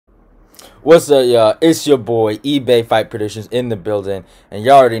What's up, y'all? It's your boy, eBay Fight Predictions in the building, and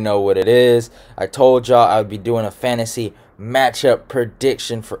y'all already know what it is. I told y'all I would be doing a fantasy matchup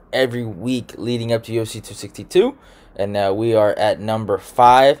prediction for every week leading up to UFC 262, and we are at number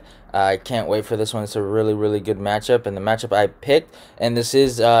 5. I can't wait for this one. It's a really, really good matchup, and the matchup I picked, and this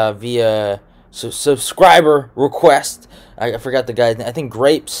is via subscriber request. I forgot the guy's name. I think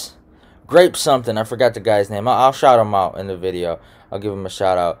Grapes something. I forgot the guy's name. I'll shout him out in the video. I'll give him a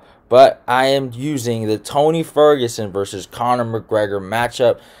shout out. But I am using the Tony Ferguson versus Conor McGregor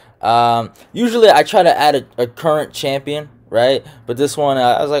matchup. Usually I try to add a current champion, right? But this one,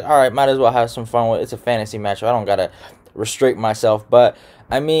 I was like, all right, might as well have some fun with it. It's a fantasy matchup. I don't got to restrict myself. But,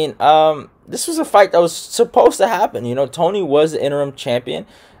 I mean, this was a fight that was supposed to happen. You know, Tony was the interim champion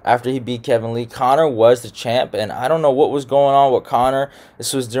after he beat Kevin Lee. Conor was the champ, and I don't know what was going on with Conor.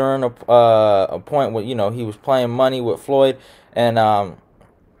 This was during a point where, you know, he was playing money with Floyd,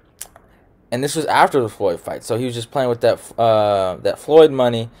 and this was after the Floyd fight, so he was just playing with that Floyd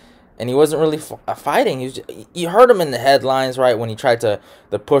money, and he wasn't really fighting. You heard him in the headlines, right, when he tried to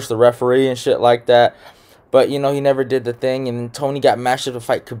push the referee and shit like that. But, you know, he never did the thing, and then Tony got matched up to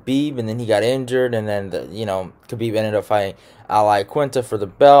fight Khabib, and then he got injured, and then, Khabib ended up fighting Ali Quinta for the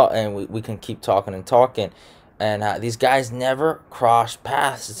belt, and we can keep talking and talking. And these guys never crossed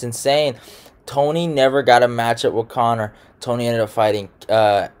paths. It's insane. Tony never got a matchup with Conor. Tony ended up fighting,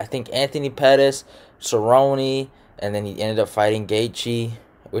 I think, Anthony Pettis, Cerrone, and then he ended up fighting Gaethje,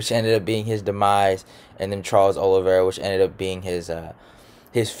 which ended up being his demise, and then Charles Oliveira, which ended up being his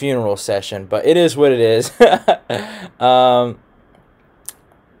funeral session. But it is what it is. Here's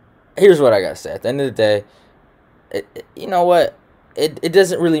what I gotta say. At the end of the day, you know what? It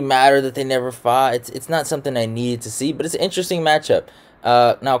doesn't really matter that they never fought. It's not something I needed to see, but it's an interesting matchup.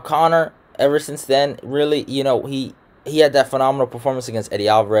 Now Conor, ever since then, really, you know, he had that phenomenal performance against Eddie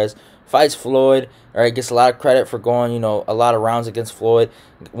Alvarez. Fights Floyd, right? Gets a lot of credit for going, you know, a lot of rounds against Floyd.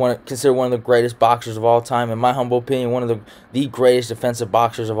 Considered one of the greatest boxers of all time. In my humble opinion, one of the greatest defensive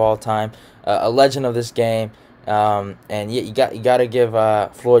boxers of all time. A legend of this game. And yeah, you got to give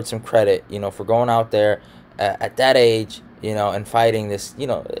Floyd some credit, you know, for going out there at that age, you know, and fighting this. You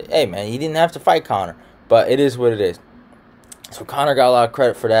know, hey man, he didn't have to fight Conor, but it is what it is. So Conor got a lot of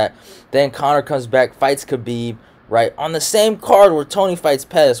credit for that. Then Conor comes back, fights Khabib, right, on the same card where Tony fights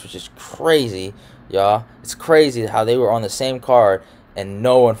Pettis, which is crazy, y'all. It's crazy how they were on the same card and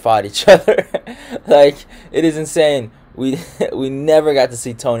no one fought each other. Like, it is insane. We never got to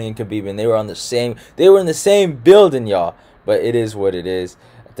see Tony and Khabib, and they were in the same building, y'all. But it is what it is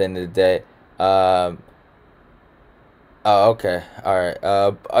at the end of the day. Oh, okay. All right.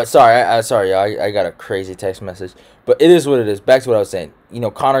 Sorry, y'all. I got a crazy text message. But it is what it is. Back to what I was saying. You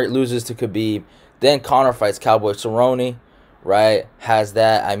know, Conor loses to Khabib. Then Conor fights Cowboy Cerrone, right? Has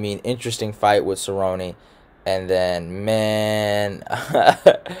that, I mean, interesting fight with Cerrone. And then, man,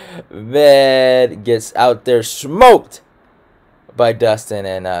 man gets out there smoked by Dustin.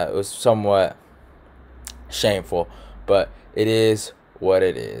 And it was somewhat shameful. But it is what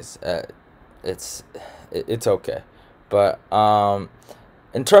it is. It's okay. But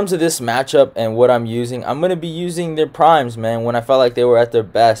in terms of this matchup and what I'm using, I'm going to be using their primes, man, when I felt like they were at their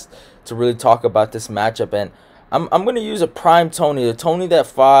best to really talk about this matchup. And I'm going to use a prime Tony, the Tony that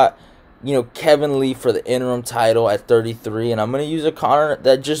fought, you know, Kevin Lee for the interim title at 33. And I'm going to use a Conor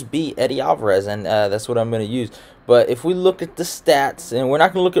that just beat Eddie Alvarez, and that's what I'm going to use. But if we look at the stats, and we're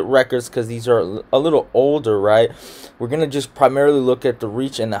not going to look at records because these are a little older, right? We're going to just primarily look at the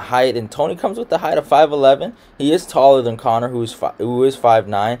reach and the height. And Tony comes with the height of 5'11". He is taller than Conor, who is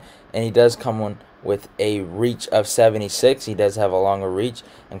 5'9", and he does come with a reach of 76. He does have a longer reach,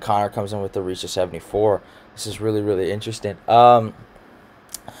 and Conor comes in with a reach of 74. This is really, really interesting.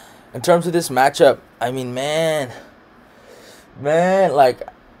 In terms of this matchup, I mean, man, like,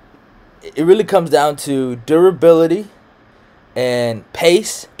 it really comes down to durability and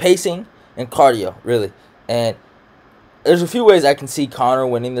pacing, and cardio, really. And there's a few ways I can see Conor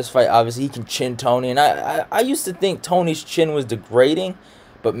winning this fight. Obviously, he can chin Tony, and I used to think Tony's chin was degrading,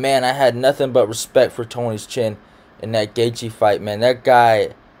 but man, I had nothing but respect for Tony's chin in that Gaethje fight, man. That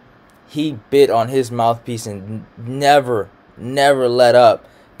guy, he bit on his mouthpiece and never let up.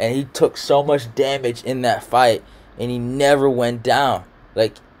 And he took so much damage in that fight, and he never went down.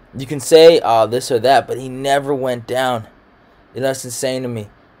 Like, you can say, oh, this or that, but he never went down. You know, that's insane to me.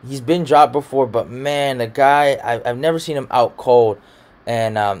 He's been dropped before, but man, the guy, I've never seen him out cold.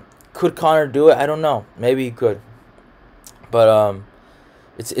 And could Conor do it? I don't know. Maybe he could. But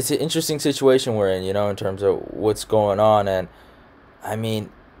it's an interesting situation we're in, you know, in terms of what's going on. And I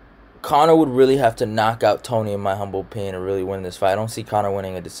mean, Conor would really have to knock out Tony, in my humble opinion, to really win this fight. I don't see Conor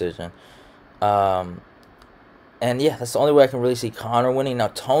winning a decision. Um, and yeah, that's the only way I can really see Conor winning. Now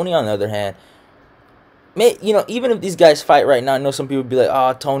Tony, on the other hand, even if these guys fight right now, I know some people would be like,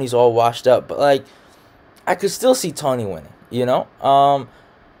 "Oh, Tony's all washed up," but like, I could still see Tony winning.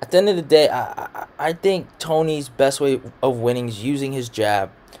 At the end of the day, I think Tony's best way of winning is using his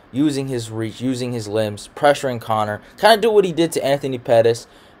jab, using his reach, using his limbs, pressuring Conor. Kind of do what he did to Anthony Pettis,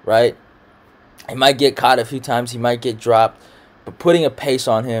 right? He might get caught a few times, he might get dropped, but putting a pace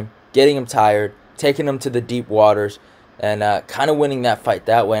on him, getting him tired, taking him to the deep waters, and kind of winning that fight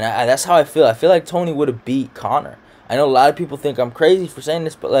that way. And that's how I feel. I feel like Tony would have beat Conor. I know a lot of people think I'm crazy for saying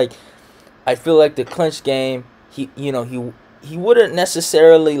this, but like, I feel like the clinch game, he wouldn't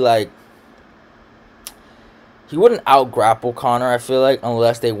necessarily he wouldn't out grapple Conor, I feel like,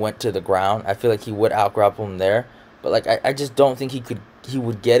 unless they went to the ground. I feel like he would out grapple him there. But like, I just don't think he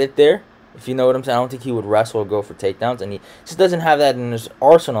would get it there. If you know what I'm saying. I don't think he would wrestle or go for takedowns, and he just doesn't have that in his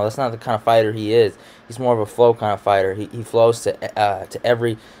arsenal. That's not the kind of fighter he is. He's more of a flow kind of fighter. He flows to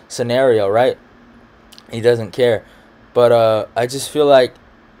every scenario, right? He doesn't care. But I just feel like,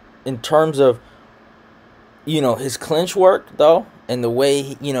 in terms of his clinch work, though, and the way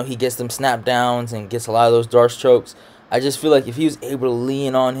he gets them snap downs and gets a lot of those Darce chokes, I just feel like if he was able to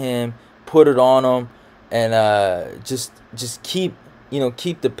lean on him, put it on him, and just keep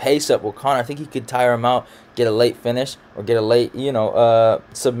the pace up with Conor, I think he could tire him out, get a late finish, or get a late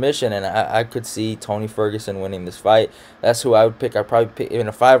submission, and I could see Tony Ferguson winning this fight. That's who I would pick. I'd probably pick in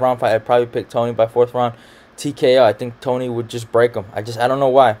a 5-round fight. I'd probably pick Tony by 4th round TKO. I think Tony would just break him. I don't know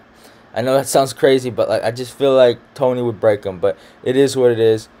why. I know that sounds crazy, but like, I just feel like Tony would break him. But it is what it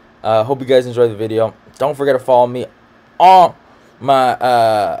is. Hope you guys enjoyed the video. Don't forget to follow me on my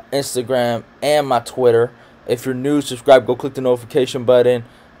Instagram and my Twitter. If you're new, subscribe. Go click the notification button.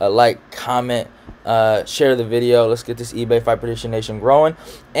 Like, comment, share the video. Let's get this eBay Fight Prediction Nation growing.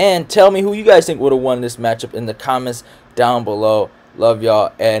 And tell me who you guys think would have won this matchup in the comments down below. Love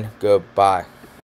y'all and goodbye.